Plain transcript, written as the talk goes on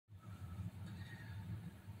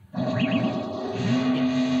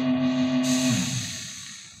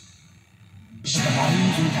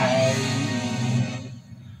time to time.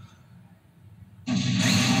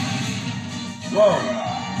 Whoa.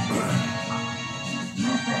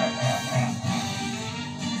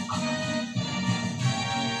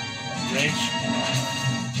 Rich.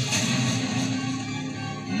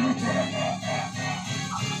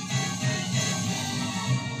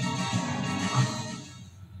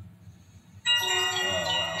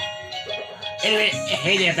 Anyway,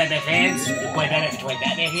 hey there, Batman fans. Your boy Batman for Toy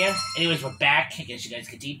Batman here. Anyways, we're back. I guess you guys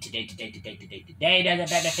can see today, now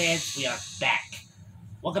Batman fans, we are back.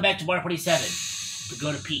 Welcome back to Mario 27.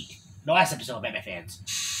 Pagoda Peak. The last episode of Batman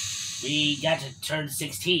fans. We got to turn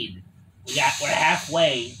 16. We're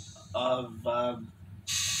halfway of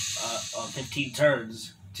 15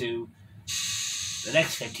 turns to the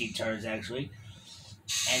next 15 turns, actually.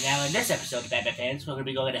 And now in this episode of Batman fans, we're going to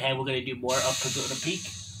be going ahead. We're going to do more of Pagoda Peak.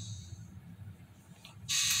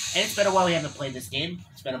 And it's been a while we haven't played this game.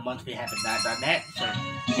 It's been a month we haven't not done that. So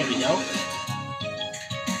here we go.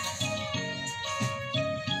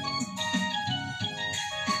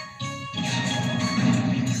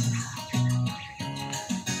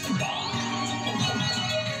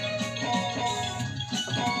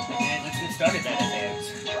 And let's get started, Batman fans.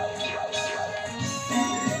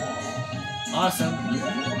 Awesome. We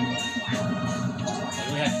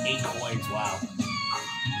only have 8 coins. Wow.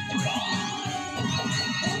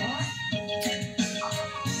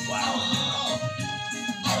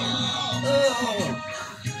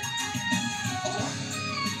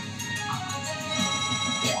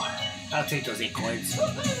 I'll take those 8 coins.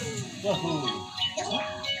 Woohoo!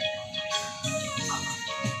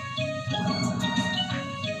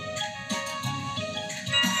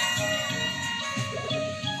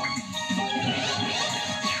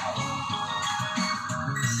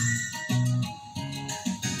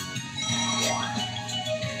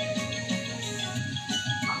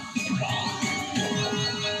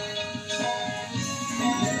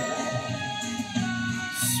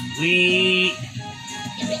 Sweet!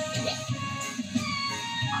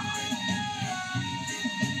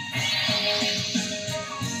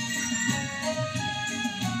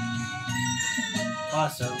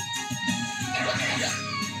 Awesome.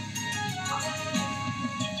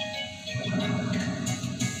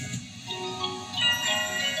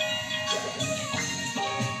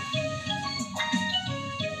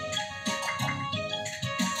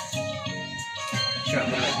 Sure, I'll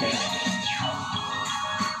put it right there.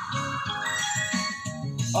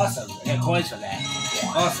 Awesome. I got coins for that.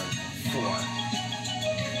 Awesome. 4.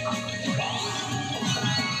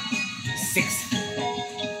 6.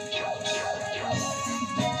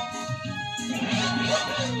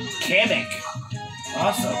 Kamek.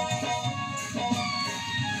 Awesome.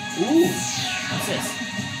 Ooh. What's this?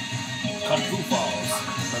 Kung Fu Balls.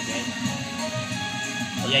 Okay.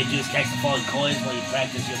 All you gotta do is catch the falling coins while you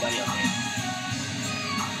practice your Mario game.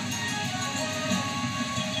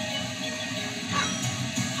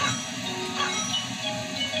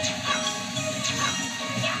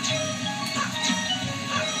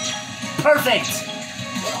 Perfect!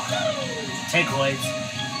 10 coins.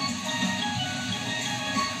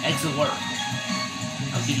 Excellent work.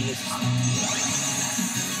 I'll give you this.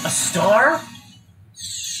 A star?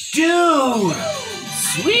 Dude!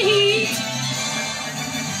 Sweet!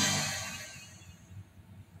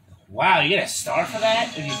 Wow, you get a star for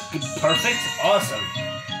that? Perfect? Awesome.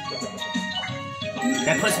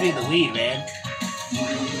 That puts me in the lead, man.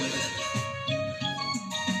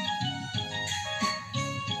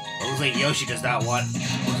 Looks like Yoshi does not want.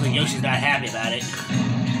 Looks like Yoshi's not happy about it.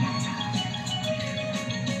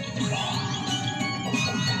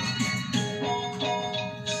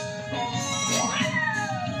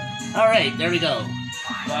 Alright, there we go.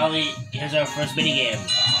 Finally, here's our first minigame.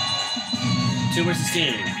 2 versus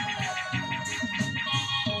 2.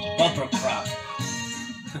 Bumper crop.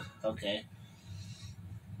 Okay.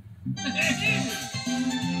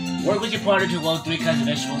 Work with your partner to load 3 kinds of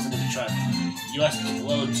vegetables into the truck. You must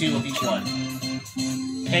load 2 of each one.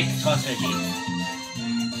 Pick, toss veggie.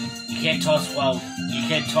 You can't toss while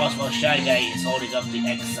Shy Guy is holding up the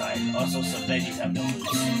X sign. Also, some veggies have no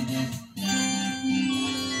roots.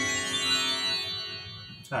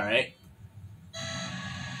 Alright.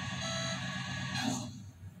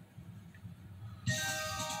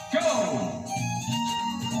 Go!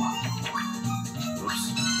 Oops.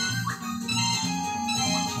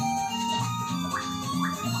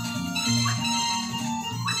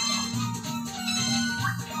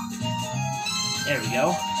 There we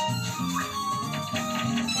go.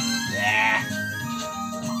 Yeah.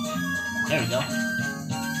 There we go.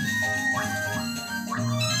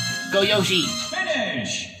 Go Yoshi!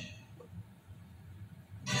 Finish!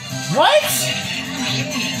 What?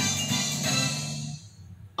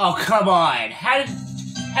 Oh, come on. How did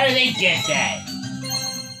they get that?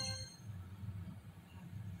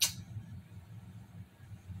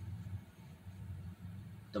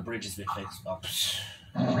 The bridge has been fixed. Oh,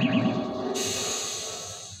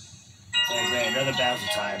 man, another Bowser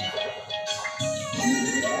time.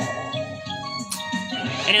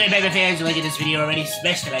 Anyway, baby fans, if you like this video already,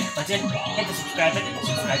 smash the like button, hit the subscribe button,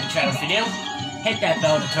 subscribe to the channel for new, hit that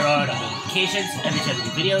bell to turn on notifications every time we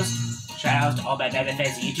do videos. Shout out to all my Batman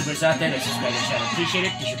fans and YouTubers out there that subscribe to the channel, appreciate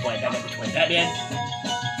it. This is your boy Batman with Batman.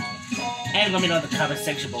 And let me know in the comment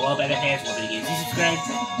section below, Batman fans, what video games you subscribe,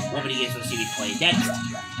 what video games you want to see me play next.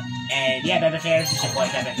 And yeah, Batman fans, this is your boy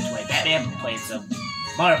Batman with Batman, playing some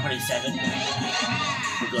Mario Party 7.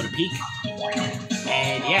 We'll go to peak.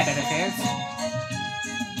 And yeah, Batman fans,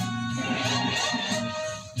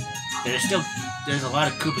 there's a lot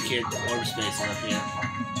of Koopa Kid orb spaces up here.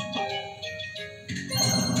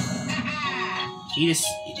 He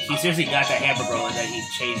seriously got that hammer bro and then he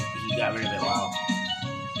got rid of it. Wow.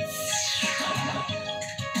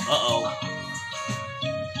 Uh-oh.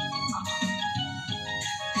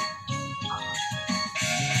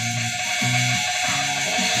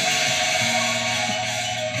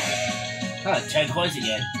 Oh, 10 coins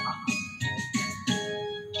again.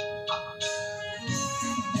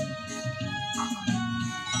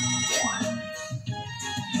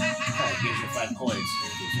 Gives you 5 coins.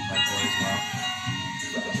 Gives you 5 coins, wow.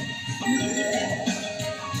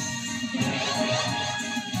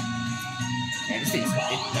 Man, this thing's... I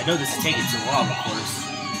know this is taking too long, of course.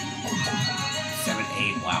 7,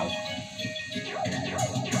 8, wow.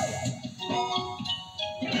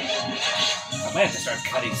 I might have to start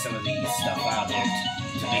cutting some of these stuff out there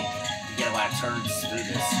to get a lot of turns through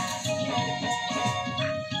this.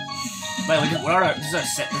 But this is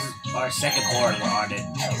our second board we're on it.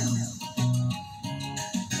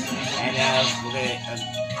 And we're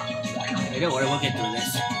gonna, don't worry, we'll get through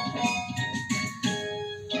this.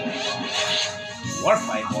 Warp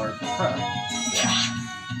pipe orb, huh?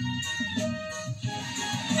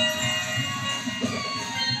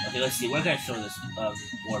 Okay, let's see. Where can I throw this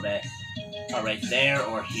orb at? Oh, right there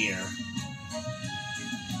or here?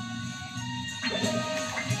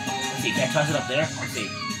 Let's see. Can I toss it up there? Let's see.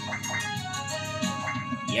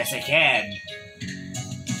 Yes, I can.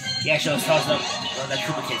 Yeah, so let's toss it up on that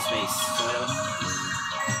Koopa Kid space. So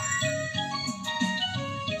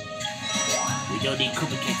we don't need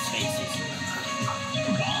Koopa Kid spaces.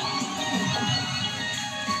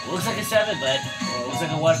 Looks like a 7, but it looks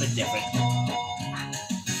like a 1, but different.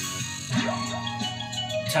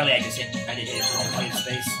 Tell me I didn't hit a Koopa Kid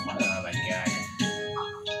space. Oh my god.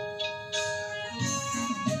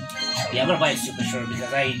 Yeah, I'm gonna buy a super short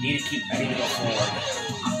because I need to go forward.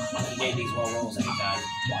 He gave these low rolls every time.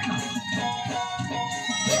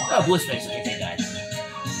 Oh, blue space, okay, thank god.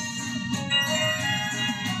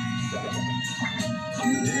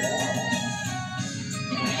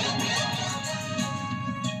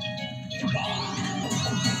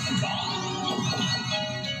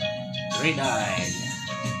 Grade 9.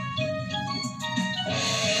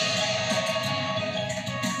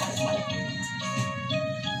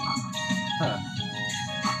 Huh.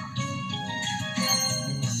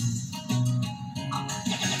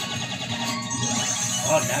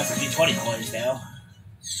 Oh, now it's gonna be 20 coins now.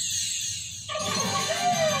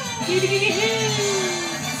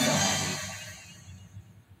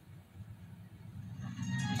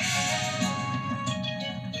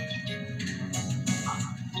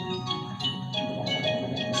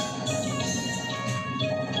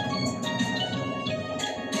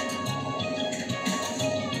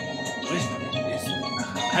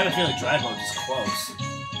 I have a feeling dry mode is close.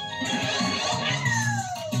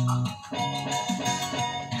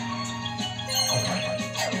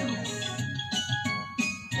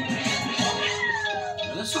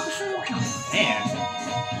 Another super show? Man.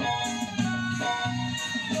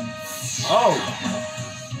 Oh!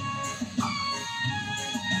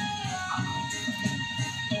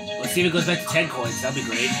 Let's see if it goes back to 10 coins. That'd be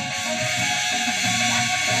great.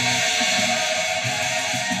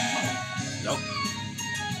 Nope.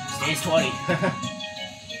 Stays 20.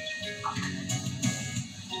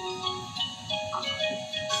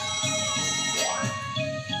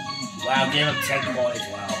 Wow, gave him 10 coins.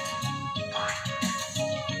 Wow.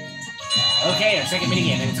 Okay, our second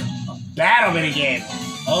minigame. And it's a battle minigame.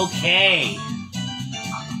 Okay.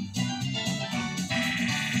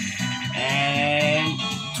 And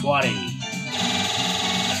 20.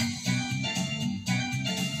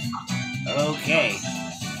 Okay.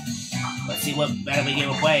 Let's see what battle minigame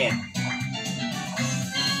we're playing.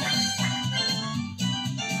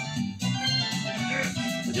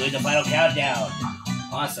 We're doing the final countdown.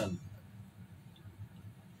 Awesome.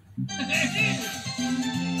 Okay.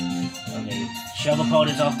 Shove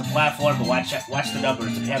opponents off the platform, but watch the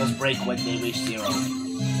numbers. The panels break when they reach 0.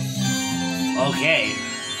 Okay.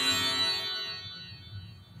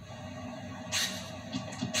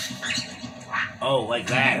 Oh, like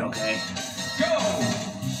that, okay. Go!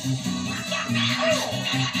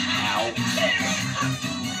 Ow.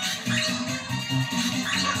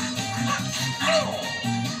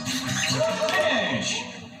 Finish!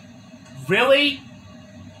 Really?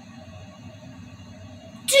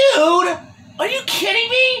 Dude! Are you kidding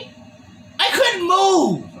me? I couldn't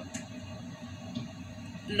move!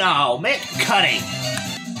 No, man, cutting.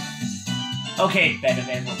 Okay,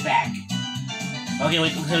 Batman, we're back. Okay, we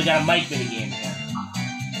got a mic mini game here.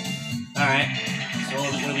 Alright, so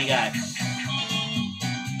what do we got?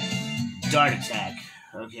 Dart attack.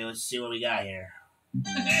 Okay, let's see what we got here.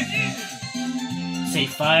 Say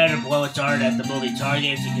fire to blow a dart at the moving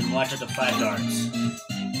targets. You can launch up to 5 darts.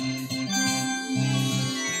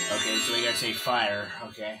 Okay, so we gotta say fire.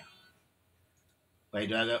 Okay. Wait,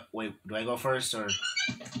 do I go first or?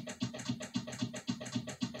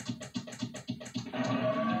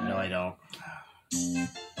 No, I don't.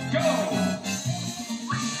 Go!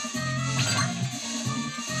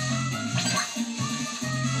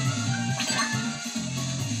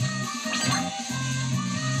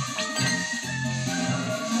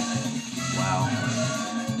 Wow.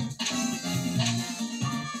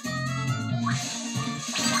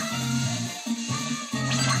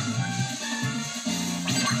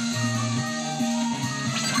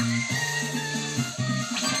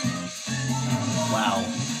 Wow.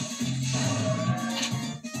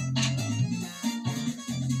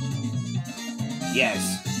 Yes.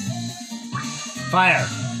 Fire.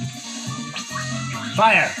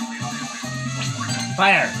 Fire.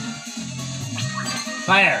 Fire.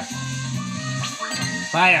 Fire.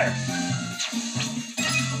 Fire.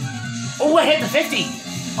 Oh, I hit the 50.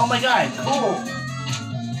 Oh my god, cool.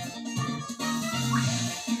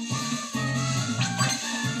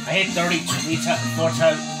 I hit 33 times, 4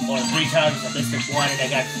 times, or 3 times. I missed it 1 and I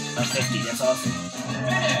got a 50. That's awesome.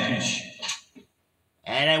 Finish!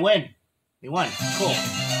 And I win. We won. Cool.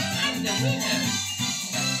 I'm the winner!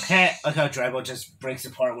 Look how Drago just breaks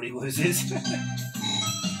apart when he loses.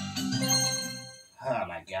 Oh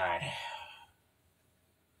my god.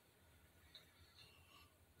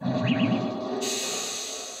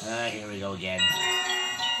 Here we go again.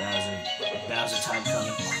 Bowser time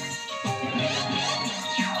coming.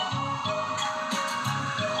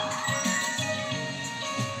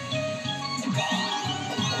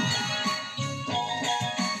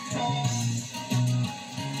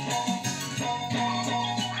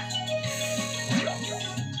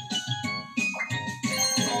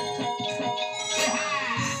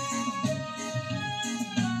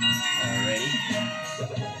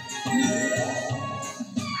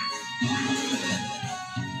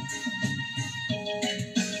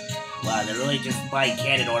 Wow, they're really just buying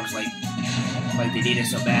cannon orbs like they need it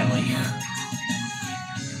so badly.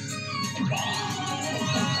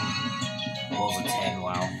 Rolls a 10,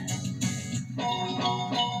 wow.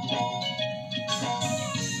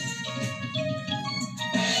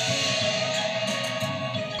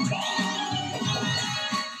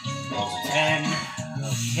 Rolls a 10.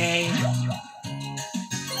 Okay.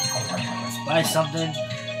 Let's buy something.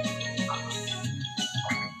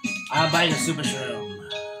 I'm buying a super shroom.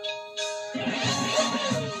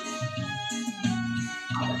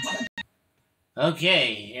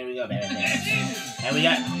 Okay, here we go, man. And we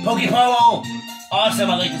got Pokepole! Awesome,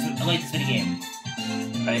 I like this mini game.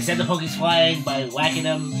 Alright, send the Pokes flying by whacking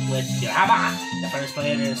them with your hammer. The first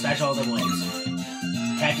player to smash all of them wins.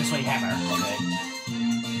 Cactus Swing Hammer, okay.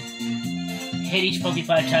 Hit each Poke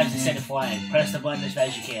 5 times to send it flying. Press the button as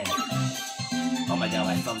fast as you can. Oh my god,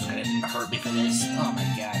 my thumb's gonna hurt me for this. Oh my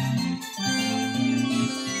god.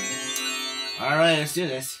 Alright, let's do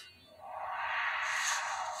this.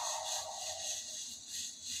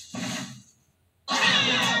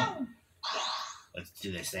 Let's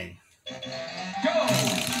do this thing. Go!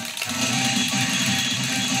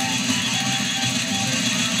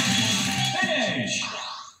 Finish!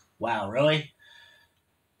 Wow, really?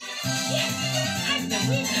 I'm the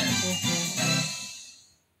winner!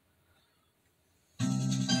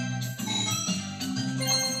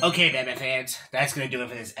 Okay, Batman fans, that's gonna do it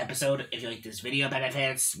for this episode. If you like this video, Batman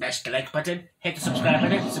fans, smash the like button, hit the subscribe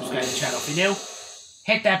button, subscribe to the channel if you're new,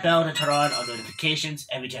 hit that bell to turn on notifications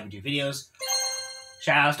every time we do videos.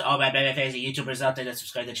 Shout outs to all my Batman fans and YouTubers out there that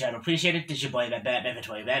subscribe to the channel. Appreciate it. This is your boy, Batman for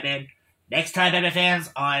 20 Batman. Next time, Batman fans,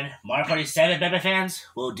 on Mario Party 7, Batman fans,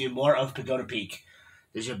 we'll do more of Pagoda Peak.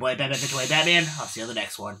 This is your boy, Batman the Toy Batman. I'll see you on the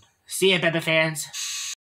next one. See ya, Batman fans.